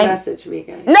the message me,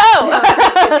 guys. No!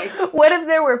 What if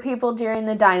there were people during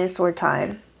the dinosaur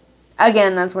time?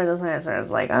 Again, that's where the dinosaur is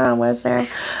like, what's there?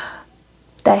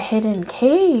 That hid in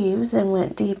caves and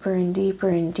went deeper and deeper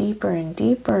and deeper and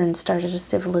deeper and started a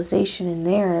civilization in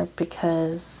there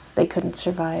because they couldn't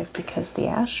survive because the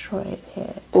asteroid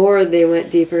hit. Or they went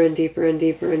deeper and deeper and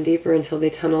deeper and deeper until they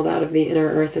tunneled out of the inner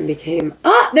earth and became,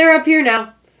 they're up here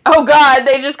now. Oh god,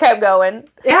 they just kept going.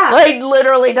 Yeah. Like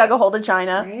literally dug a hole to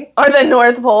China. Right? Or the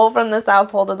North Pole from the South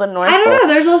Pole to the North Pole. I don't know,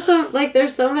 there's also, like,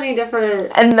 there's so many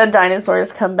different... And the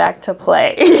dinosaurs come back to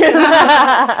play.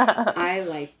 I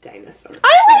like dinosaurs.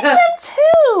 I like them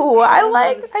too! I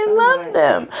love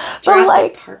them.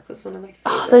 Jurassic Park was one of my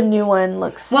favorites. The new one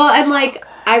looks well, and like,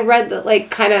 I read that, like,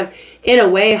 kind of, in a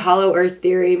way, Hollow Earth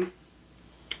theory,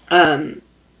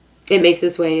 it makes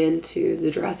its way into the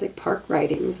Jurassic Park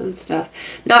writings and stuff.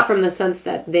 Not from the sense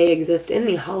that they exist in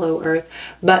the Hollow Earth,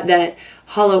 but that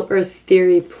Hollow Earth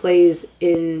theory plays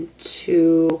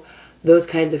into those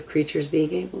kinds of creatures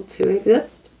being able to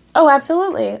exist. Oh,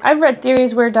 absolutely. I've read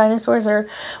theories where dinosaurs are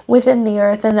within the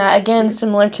earth, and that, again,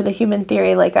 similar to the human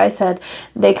theory, like I said,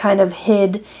 they kind of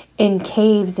hid in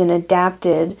caves and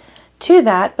adapted to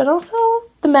that, but also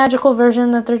the magical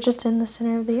version that they're just in the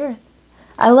center of the earth.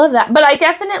 I love that. But I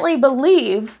definitely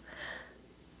believe...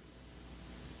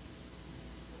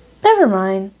 Never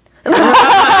mind.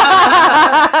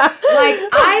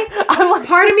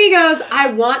 Part of me goes,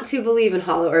 I want to believe in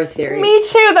Hollow Earth theory. Me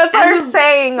too. That's our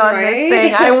saying on this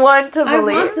thing. I want to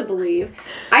believe. I want to believe.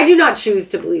 I do not choose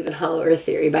to believe in Hollow Earth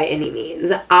theory by any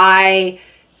means.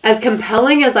 As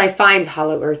compelling as I find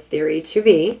Hollow Earth theory to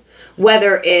be,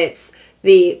 whether it's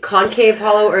the concave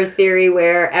Hollow Earth theory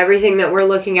where everything that we're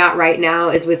looking at right now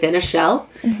is within a shell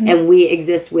and we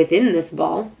exist within this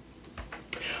ball,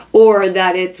 or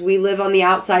that it's we live on the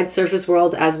outside surface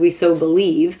world as we so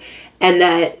believe, and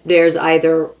that there's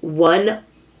either one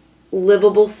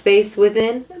livable space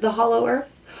within the Hollow Earth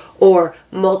or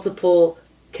multiple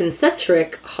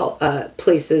concentric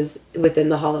places within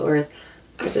the Hollow Earth.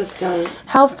 I just don't.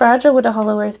 How fragile would a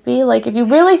Hollow Earth be? Like, if you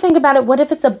really think about it, what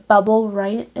if it's a bubble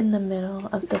right in the middle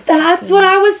of the... That's what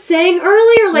I was saying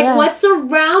earlier. Like, what's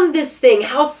around this thing?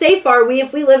 How safe are we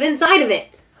if we live inside of it?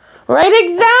 Right,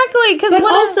 exactly. But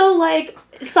also, like...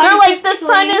 They're like, the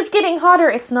sun is getting hotter.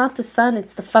 It's not the sun,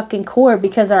 it's the fucking core,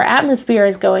 because our atmosphere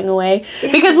is going away.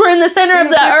 Yeah. Because we're in the center of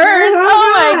the earth.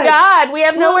 Oh my god, we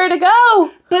have nowhere to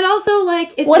go. But also,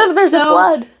 like, what if there's a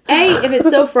flood? If it's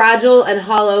so fragile and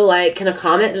hollow, like, can a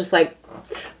comet just, like,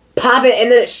 pop it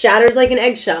and then it shatters like an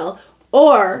eggshell?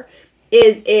 Or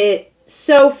is it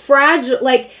so fragile?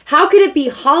 Like, how could it be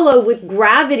hollow with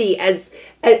gravity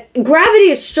gravity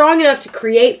is strong enough to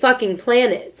create fucking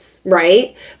planets,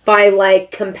 right? By,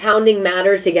 like, compounding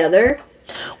matter together.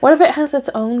 What if it has its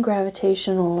own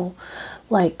gravitational,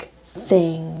 like,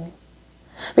 thing?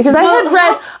 Because I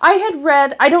had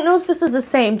read, I don't know if this is the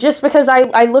same, just because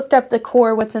I looked up the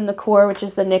core, what's in the core, which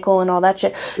is the nickel and all that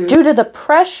shit, due to the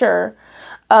pressure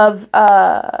of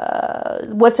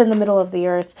what's in the middle of the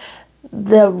earth,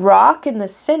 the rock in the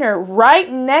center, right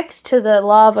next to the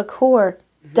lava core,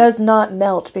 does not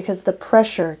melt because the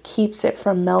pressure keeps it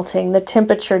from melting. The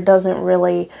temperature doesn't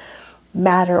really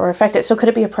matter or affect it. So could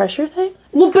it be a pressure thing?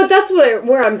 Well, but that's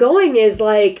where I'm going is,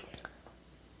 like,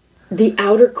 the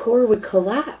outer core would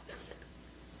collapse.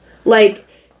 Like,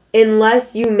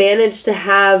 unless you manage to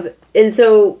have...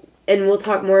 And we'll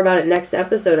talk more about it next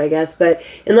episode, I guess, but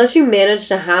unless you manage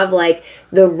to have, like,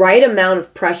 the right amount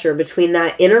of pressure between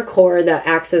that inner core that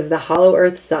acts as the hollow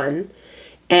earth sun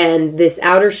and this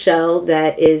outer shell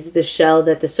that is the shell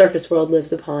that the surface world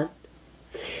lives upon,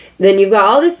 then you've got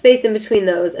all this space in between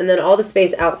those and then all the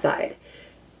space outside.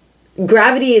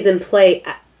 Gravity is in play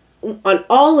on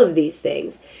all of these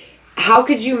things. How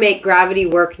could you make gravity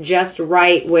work just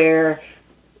right where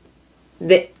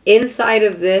the inside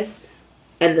of this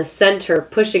and the center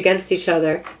push against each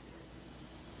other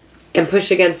and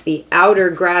push against the outer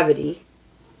gravity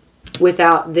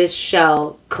without this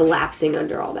shell collapsing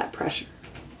under all that pressure?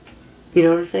 You know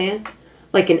what I'm saying?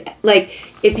 Like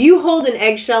if you hold an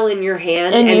eggshell in your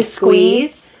hand and you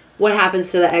squeeze, what happens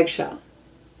to the eggshell?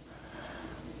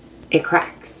 It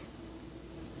cracks.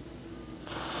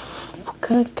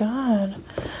 Good God.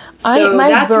 So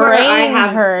my brain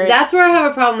hurts. That's where I have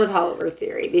a problem with Hollow Earth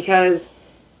theory, because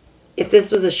if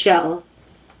this was a shell,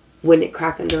 wouldn't it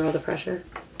crack under all the pressure?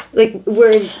 Like,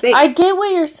 we're in space. I get what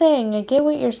you're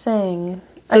saying.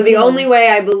 So the only way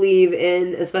I believe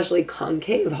in, especially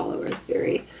concave Hollow Earth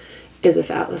theory, is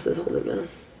if Atlas is holding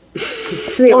us.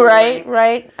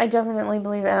 Right. I definitely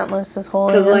believe Atlas is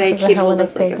holding us. Because, like, he'd hold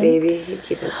us like a baby. He'd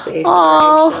keep us safe.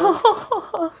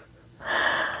 Oh.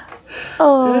 I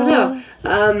don't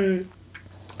know.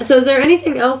 So is there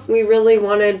anything else we really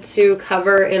wanted to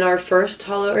cover in our first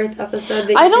Hollow Earth episode?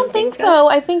 That I don't think so.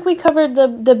 I think we covered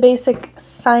the basic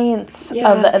science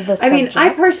of the subject. I mean, I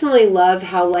personally love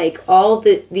how, like, all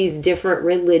these different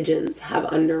religions have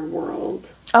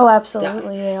underworld. Oh,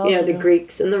 absolutely. They all do. The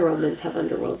Greeks and the Romans have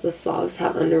underworlds. The Slavs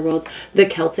have underworlds. The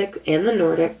Celtic and the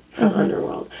Nordic have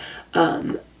underworld.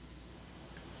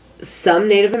 Some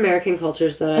Native American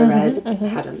cultures that I read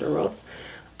had underworlds.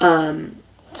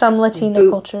 Some Latino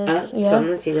cultures. Some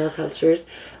Latino cultures.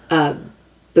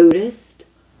 Buddhist.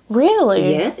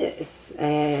 Really? Yes.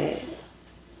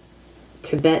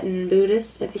 Tibetan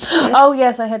Buddhist, I think. Oh,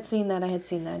 yes, I had seen that,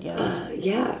 yes.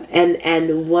 Yeah.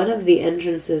 And one of the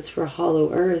entrances for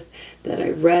Hollow Earth that I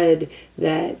read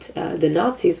that the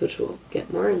Nazis, which we'll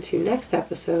get more into next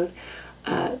episode,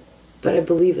 but I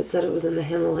believe it said it was in the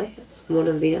Himalayas, one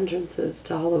of the entrances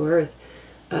to Hollow Earth,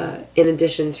 in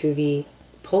addition to the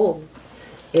poles,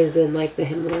 is in, like, the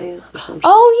Himalayas or something.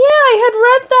 Oh, yeah, I had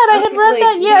read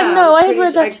that. Yeah, I had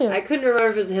read that too. I couldn't remember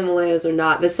if it was the Himalayas or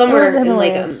not, but somewhere in,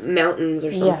 like, mountains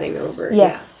or something over.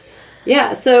 Yes.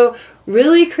 Yeah, so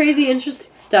really crazy,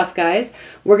 interesting stuff, guys.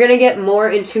 We're going to get more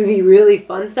into the really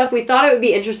fun stuff. We thought it would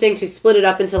be interesting to split it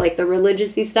up into, like, the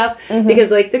religious-y stuff,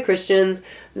 because, like, the Christians,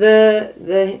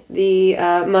 the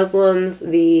Muslims,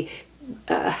 the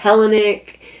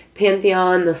Hellenic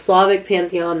pantheon, the Slavic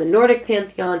pantheon, the Nordic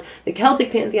pantheon, the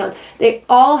Celtic pantheon, they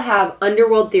all have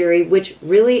underworld theory, which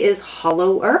really is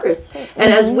Hollow Earth.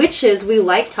 And as witches, we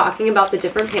like talking about the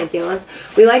different pantheons.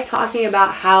 We like talking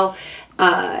about how,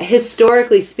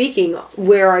 historically speaking,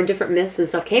 where our different myths and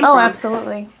stuff came from. Oh,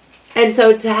 absolutely. And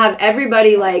so to have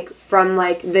everybody, like, from,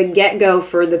 like, the get-go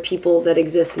for the people that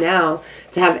exist now,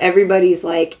 to have everybody's,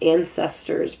 like,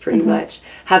 ancestors, pretty much,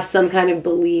 have some kind of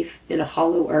belief in a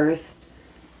Hollow Earth,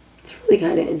 it's really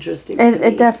kind of interesting to me.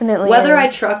 It definitely Whether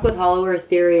is. I truck with Hollow Earth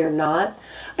theory or not,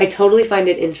 I totally find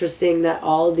it interesting that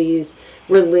all these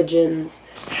religions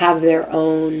have their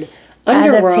own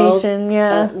underworld.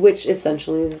 Adaptation, which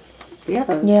essentially is,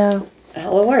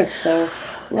 Hollow Earth, so...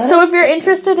 So if you're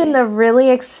interested in the really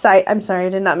I'm sorry, I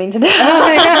did not mean to do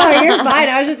that. Oh, no, you're fine.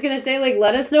 I was just going to say, like,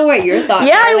 let us know what your thoughts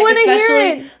are. I want to hear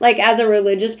it. Like, as a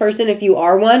religious person, if you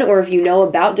are one, or if you know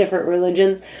about different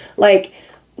religions, like,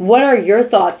 what are your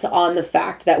thoughts on the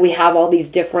fact that we have all these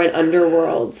different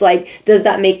underworlds? Like, does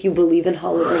that make you believe in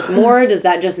Hollow Earth more? Does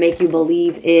that just make you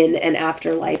believe in an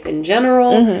afterlife in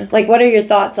general? Like, what are your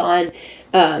thoughts on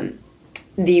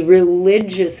the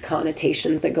religious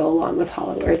connotations that go along with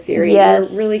Hollow Earth theory?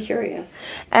 Yes. We're really curious.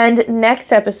 And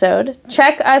next episode,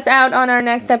 check us out on our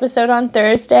next episode on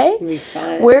Thursday. It'll be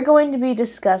fun. We're going to be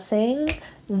discussing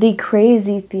the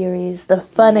crazy theories, the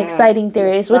fun, exciting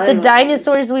theories with the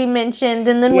dinosaurs we mentioned,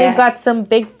 and then we've got some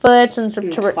Bigfoots and some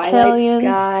reptilians. Twilight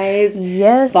skies.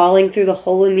 Yes. Falling through the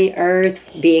hole in the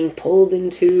earth, being pulled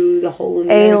into the hole in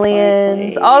the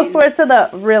aliens, earth. all sorts of the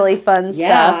really fun stuff.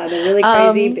 Yeah, the really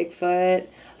crazy Bigfoot.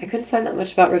 I couldn't find that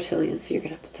much about reptilians, so you're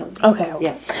going to have to tell me. Okay.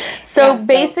 Yeah. So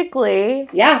basically...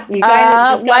 Yeah, you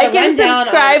guys just like and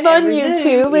subscribe on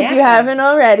YouTube if you haven't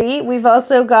already. We've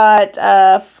also got...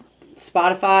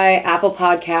 Spotify, Apple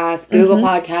Podcasts, Google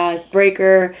Podcasts,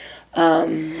 Breaker.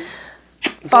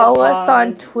 Follow us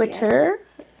on Twitter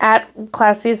at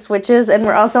Classiest Witches, and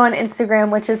we're also on Instagram,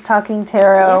 which is Talking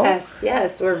Tarot.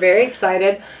 Yes, we're very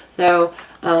excited. So...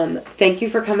 thank you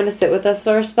for coming to sit with us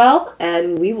for a spell,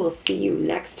 and we will see you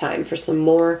next time for some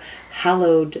more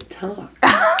hallowed talk.